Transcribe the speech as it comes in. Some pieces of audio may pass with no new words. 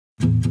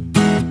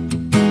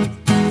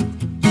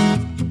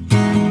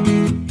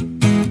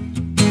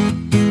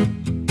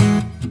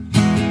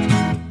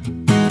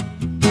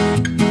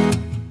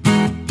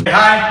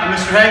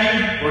Mr.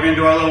 Heggie. We're going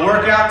to do our little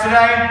workout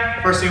today.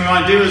 First thing we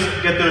want to do is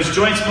get those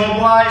joints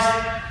mobilized.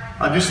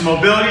 I'll do some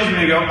mobilities.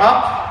 We're going to go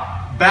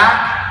up,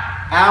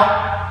 back,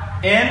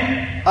 out,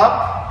 in,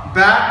 up,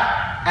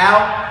 back,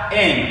 out,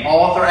 in.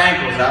 All with our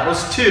ankles. That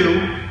was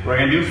 2. We're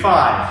going to do 5.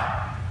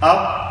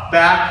 Up,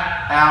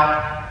 back,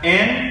 out,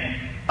 in,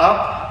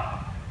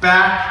 up,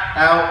 back,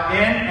 out,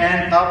 in,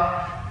 and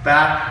up,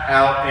 back,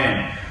 out,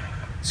 in.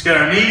 Let's get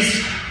our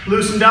knees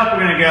loosened up.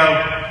 We're going to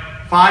go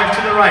 5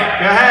 to the right.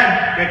 Go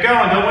ahead. Get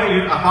going. Don't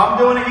wait. If I'm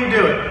doing it, you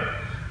do it.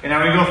 Okay, now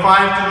we're going to go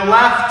 5 to the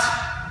left.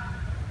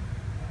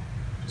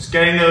 Just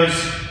getting those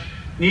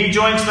knee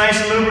joints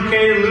nice and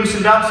lubricated,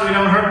 loosened up so we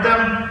don't hurt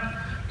them.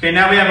 Okay,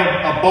 now we have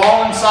a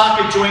ball and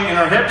socket joint in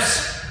our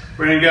hips.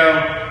 We're going to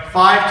go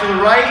 5 to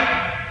the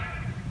right.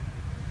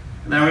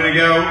 And then we're going to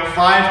go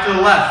 5 to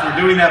the left.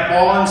 We're doing that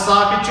ball and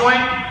socket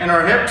joint in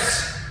our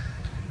hips.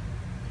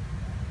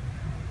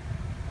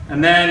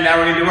 And then now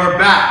we're going to do our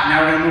back.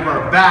 Now we're going to move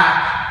our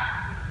back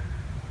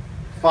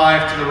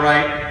 5 to the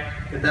right.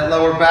 Get that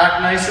lower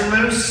back nice and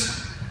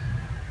loose.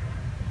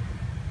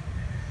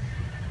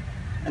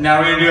 And now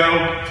we're going to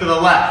go to the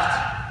left.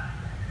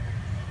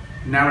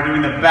 And now we're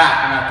doing the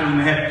back, we're not doing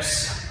the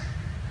hips.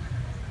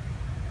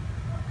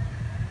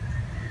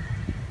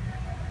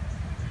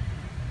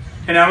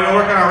 And now we're going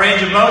to work on our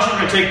range of motion. We're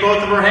going to take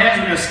both of our hands,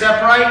 we're going to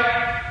step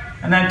right,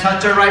 and then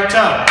touch our right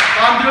toe.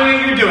 If I'm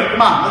doing it, you do it.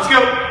 Come on, let's go.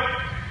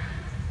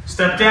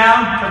 Step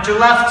down, touch your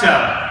left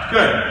toe.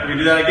 Good. We're going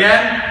to do that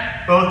again.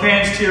 Both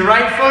hands to your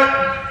right foot,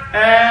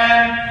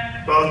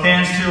 and both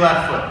hands to your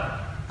left foot.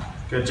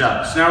 Good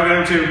job. So now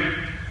we're going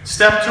to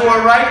step to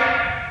our right,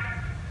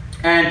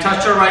 and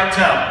touch our right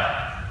toe.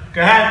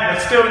 Go ahead,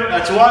 let's do it.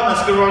 That's 1,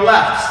 let's do our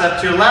left.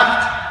 Step to your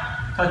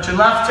left, touch your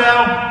left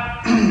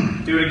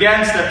toe. Do it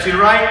again, step to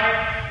your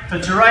right,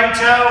 touch your right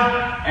toe,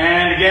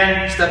 and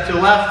again, step to the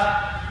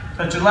left,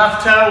 touch your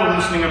left toe. We're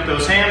loosening up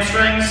those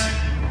hamstrings.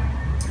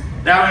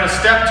 Now we're going to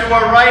step to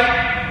our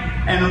right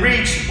and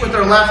reach with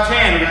our left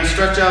hand. We're going to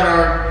stretch out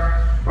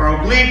our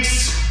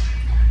obliques.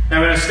 Now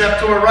we're going to step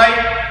to our right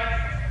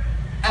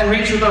and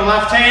reach with our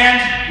left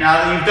hand. Now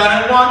that you've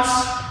done it once,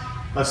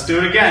 let's do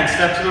it again.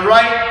 Step to the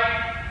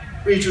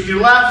right, reach with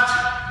your left,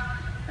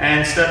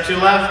 and step to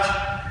your left,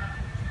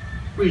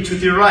 reach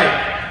with your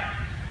right.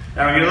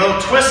 Now we're going to get a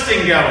little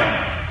twisting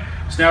going.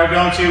 So now we're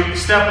going to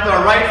step with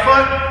our right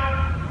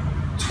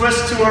foot,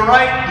 twist to our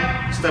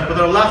right, step with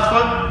our left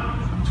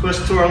foot,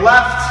 twist to our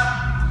left.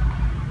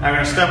 Now we're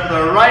going to step with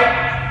our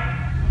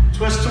right,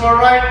 twist to our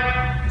right,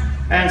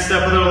 and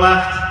step with our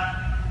left,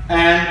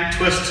 and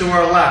twist to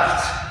our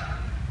left.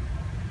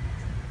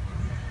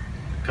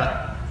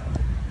 Cut.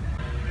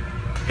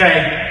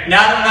 Okay,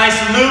 now that we're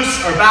nice and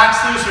loose, our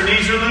back's loose, our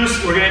knees are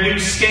loose, we're going to do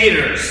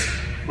skaters.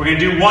 We're going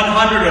to do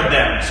 100 of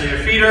them. So your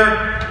feet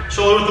are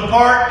shoulder width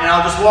apart, and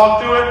I'll just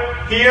walk through it.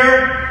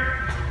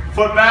 Here,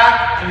 foot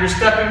back, and you're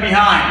stepping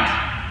behind.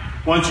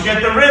 Once you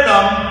get the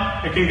rhythm,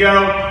 it can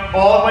go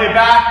all the way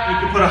back. You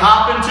can put a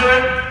hop into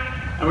it,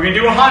 and we're going to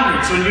do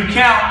 100. So when you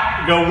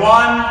count, go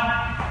 1,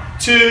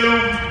 2,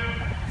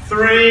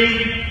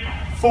 3,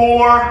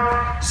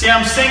 4. See,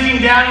 I'm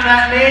sinking down in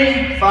that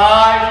knee.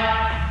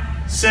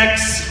 5,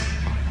 6,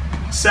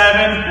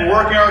 7. We're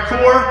working our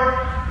core.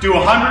 Do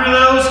 100 of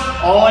those,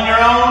 all on your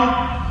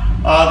own.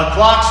 The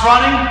clock's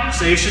running,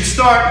 so you should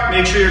start.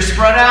 Make sure you're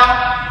spread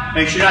out.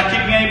 Make sure you're not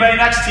keeping anybody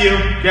next to you.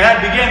 Go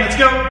ahead, begin. Let's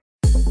go.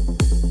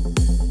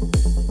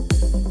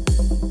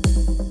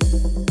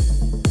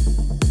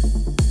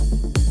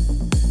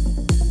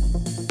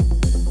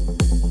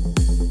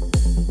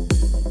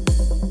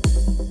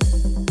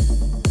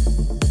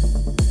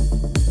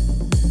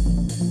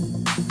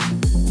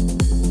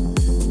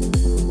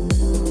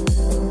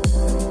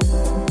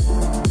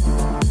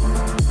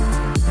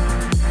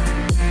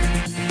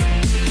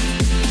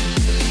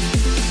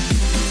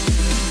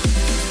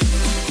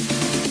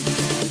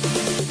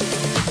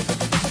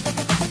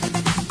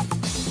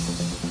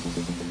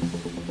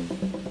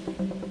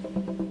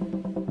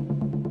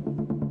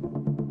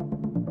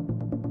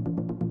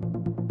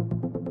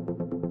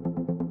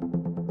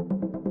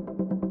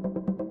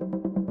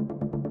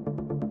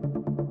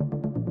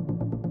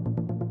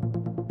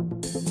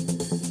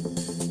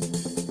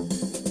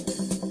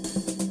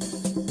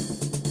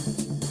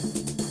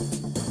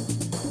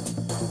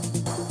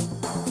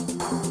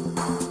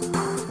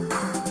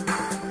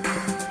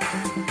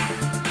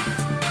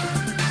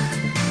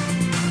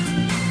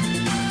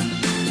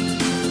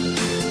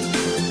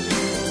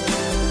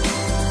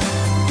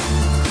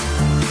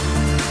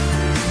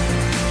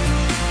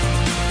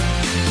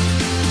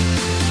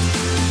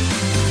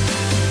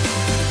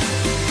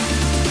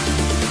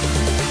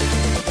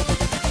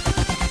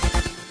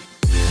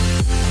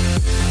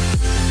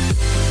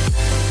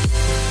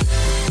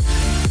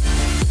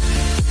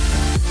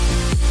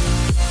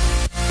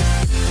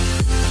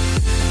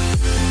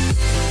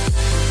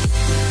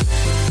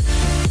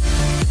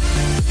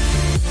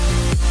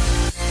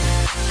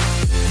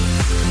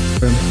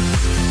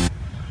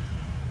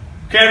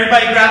 Okay,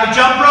 everybody grab a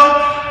jump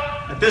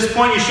rope. At this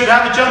point, you should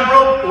have a jump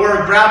rope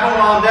or grab one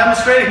while I'm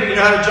demonstrating, but you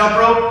know how to jump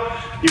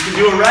rope. You can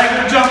do a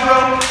regular jump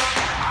rope.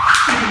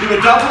 You can do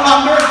a double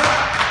under,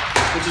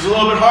 which is a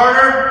little bit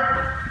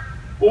harder.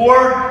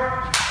 Or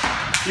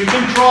you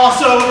can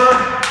cross over.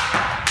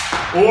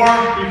 Or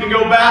you can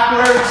go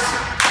backwards.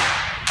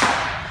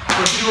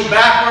 So if you do a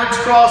backwards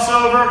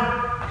crossover.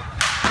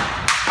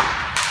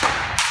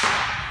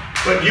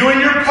 But you and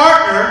your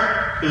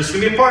partner, this is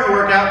going to be a partner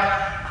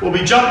workout, will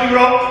be jumping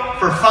rope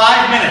for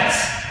 5 minutes.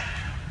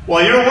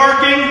 While you're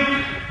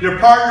working, your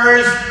partner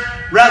is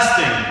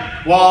resting.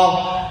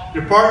 While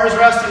your partner is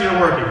resting, you're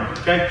working.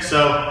 Okay,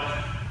 so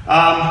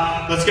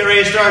let's get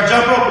ready to start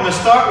jump rope. When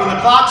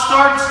the clock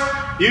starts,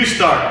 you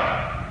start.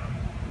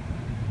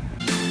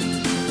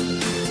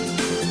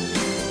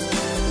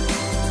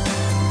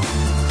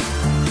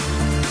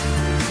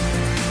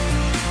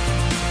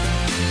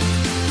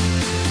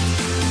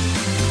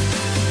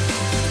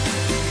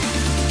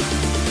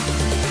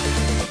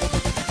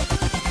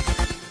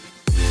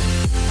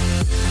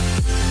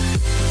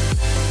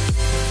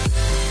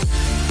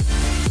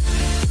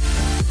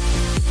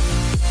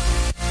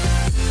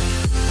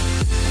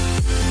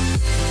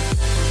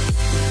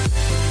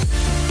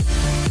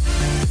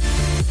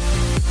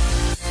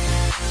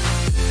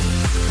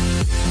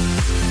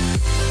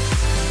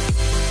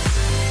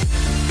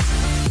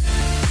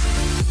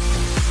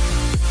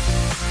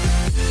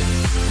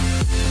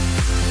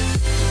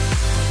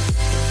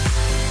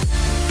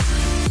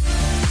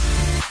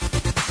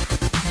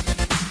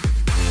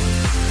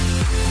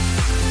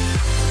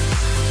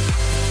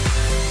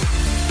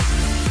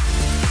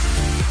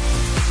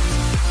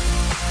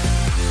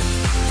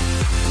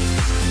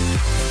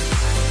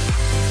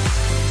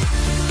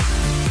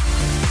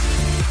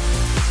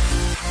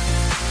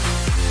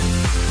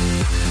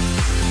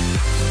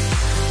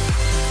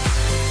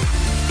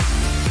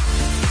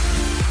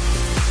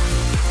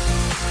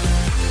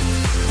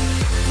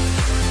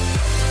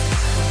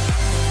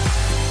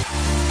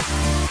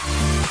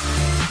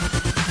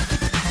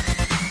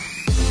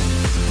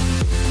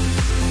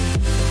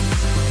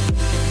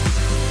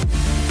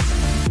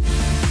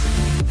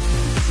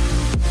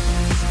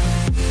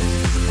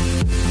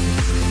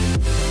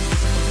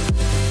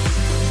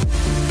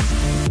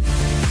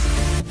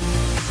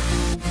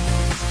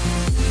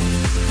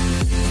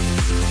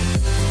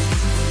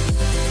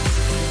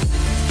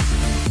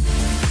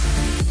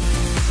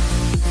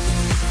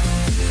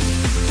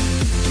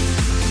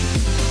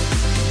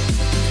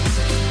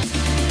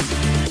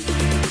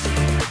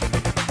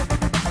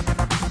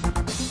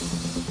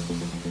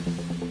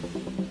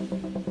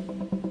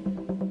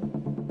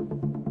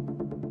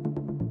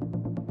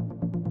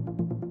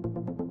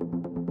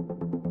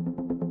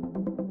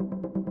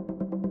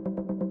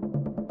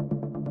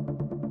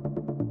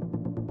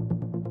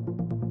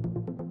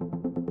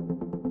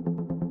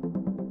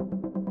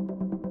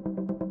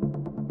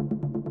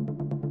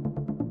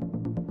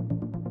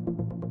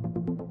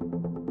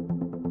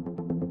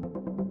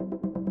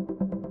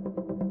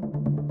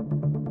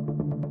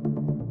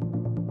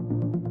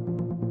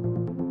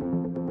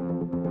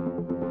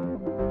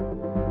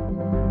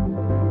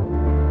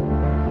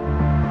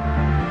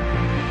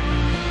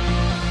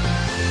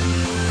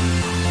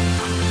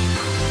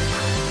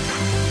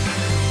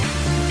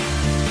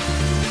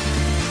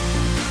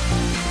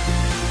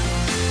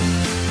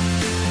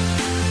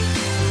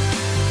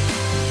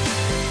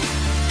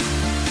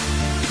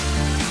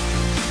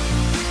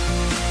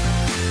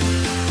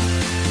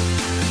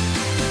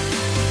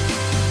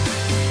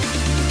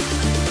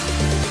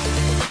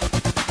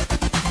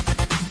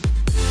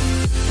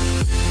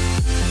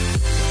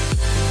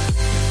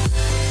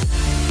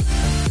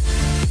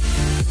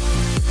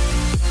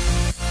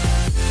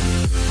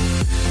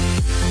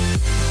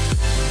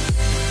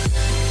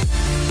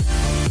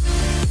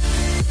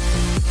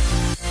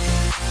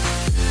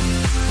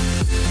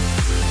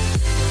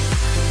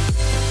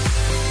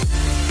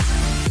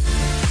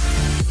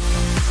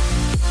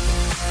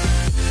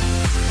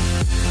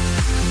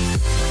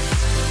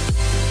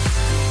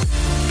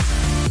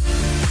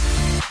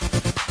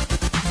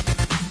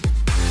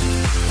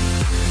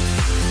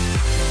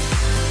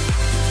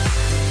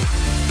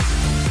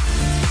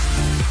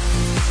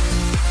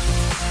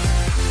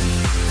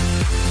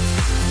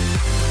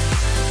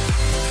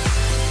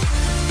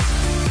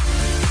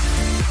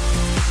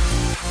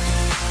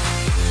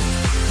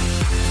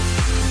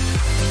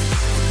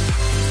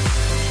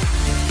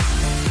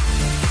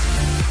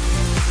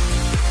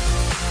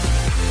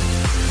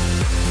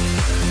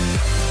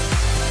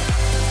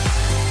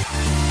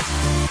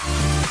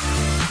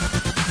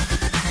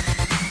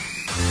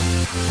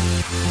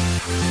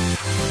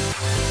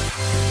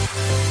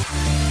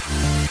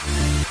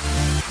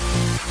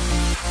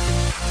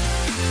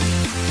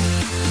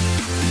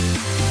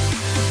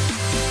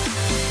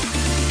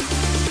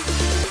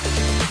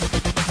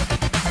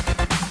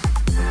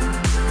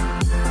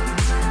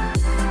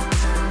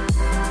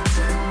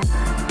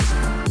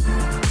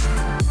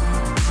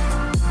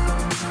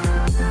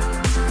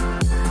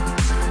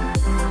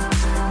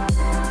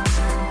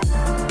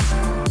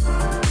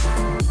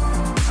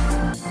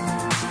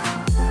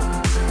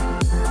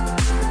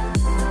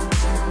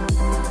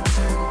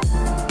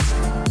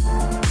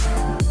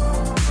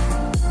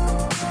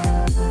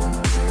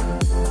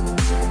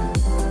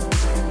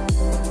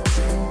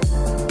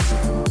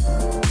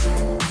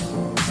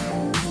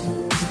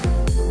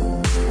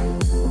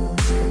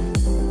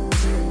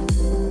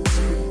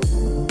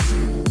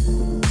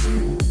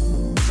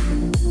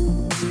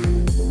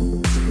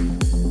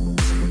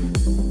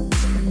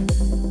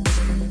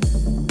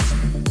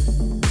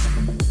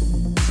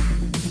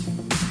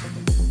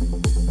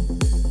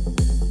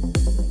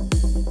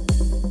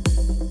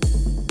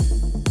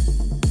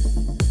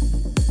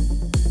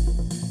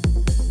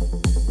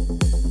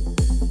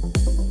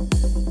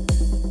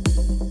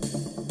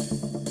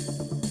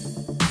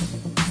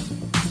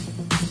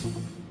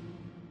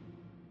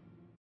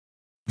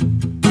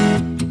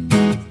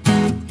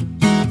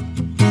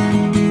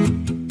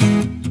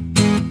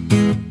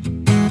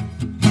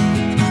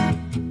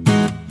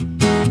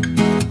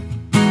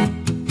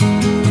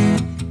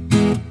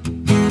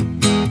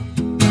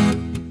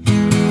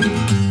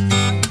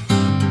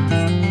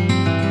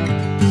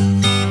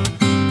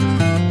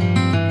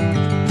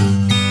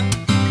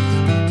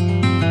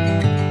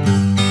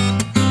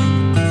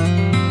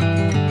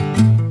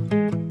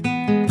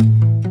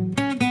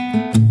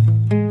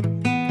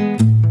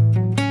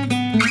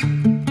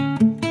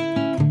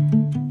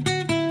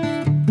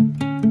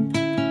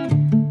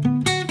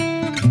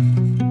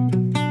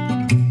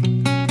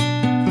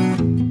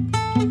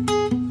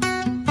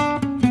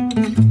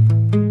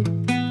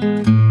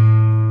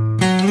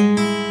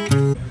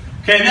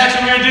 Okay, next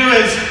what we're going to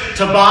do is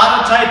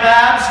Tabata type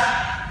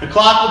abs. The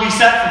clock will be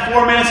set for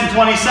 4 minutes and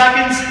 20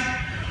 seconds.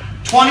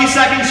 20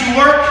 seconds you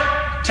work,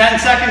 10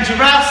 seconds you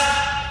rest.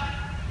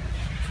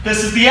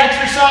 This is the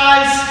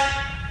exercise.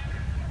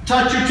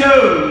 Touch your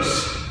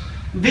toes.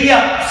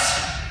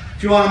 V-ups.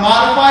 If you want to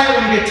modify it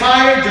when you get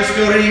tired, just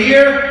go to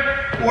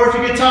here. Or if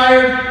you get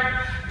tired,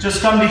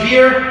 just come to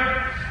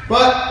here.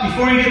 But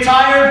before you get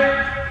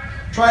tired,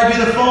 try to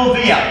do the full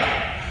V-up.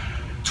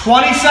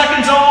 20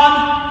 seconds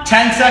on,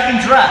 10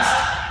 seconds rest.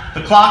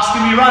 The clock's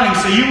going to be running,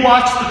 so you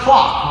watch the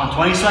clock.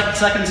 When 20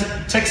 seconds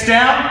ticks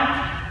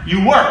down,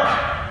 you work.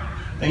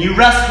 Then you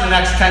rest for the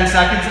next 10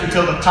 seconds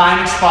until the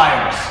time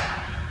expires.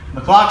 When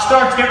the clock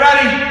starts, get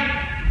ready.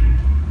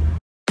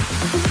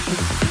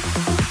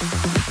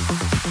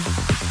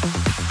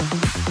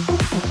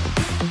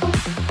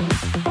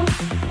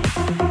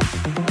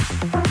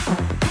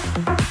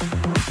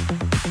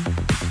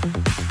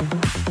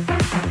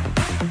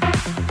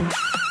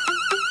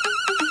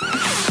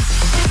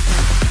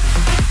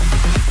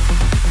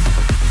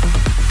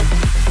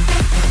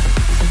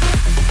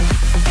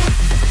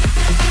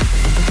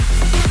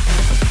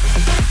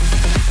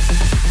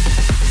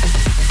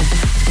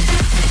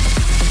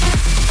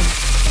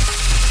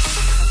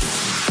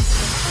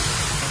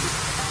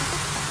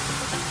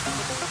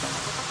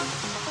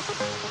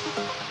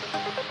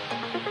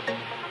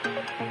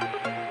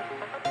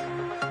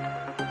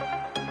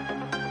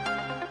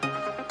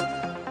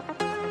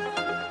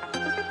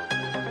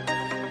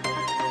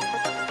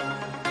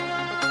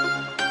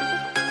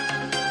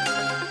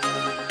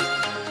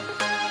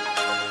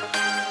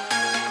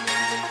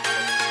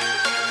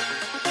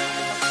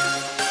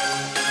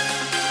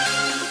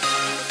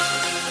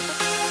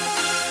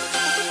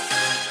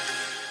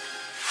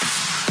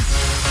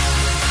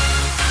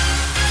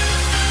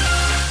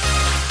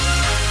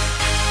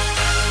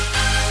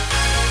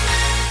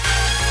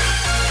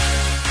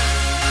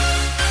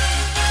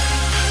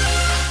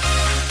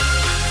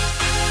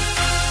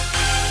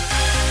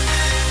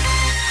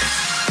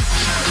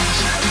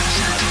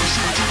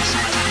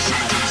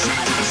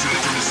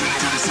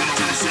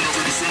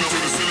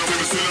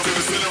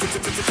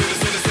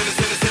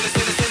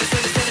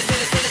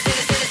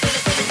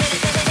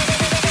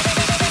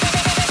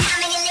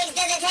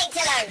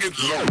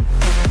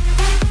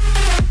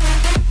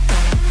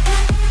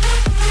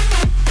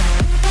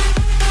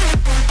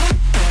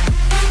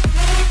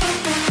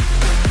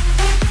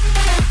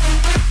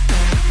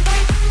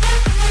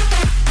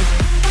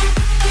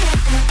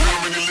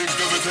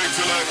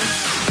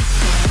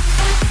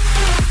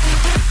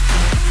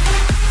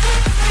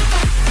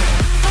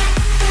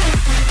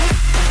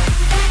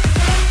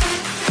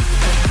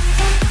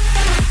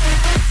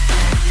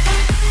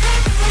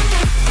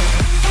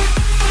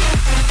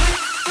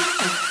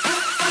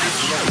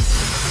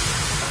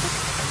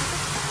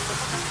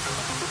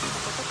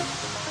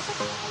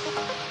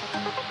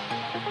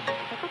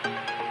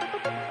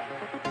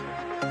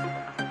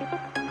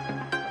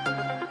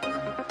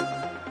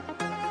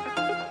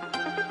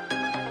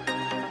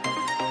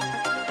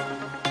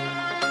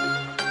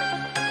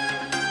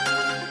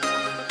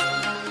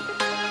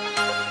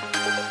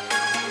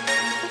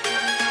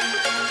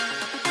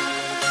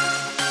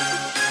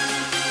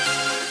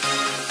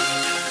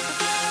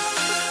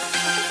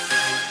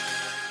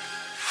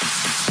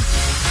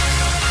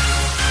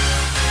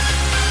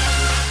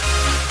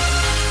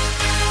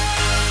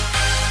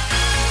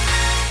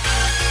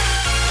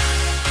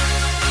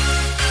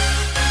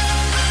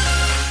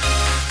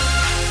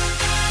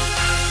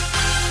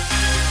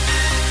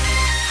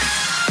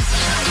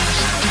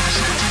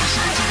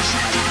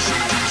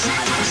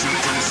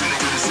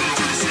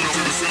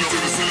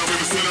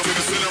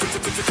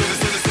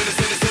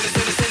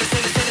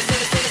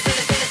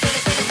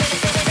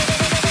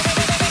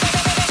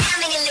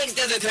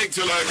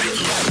 Till I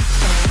get lost.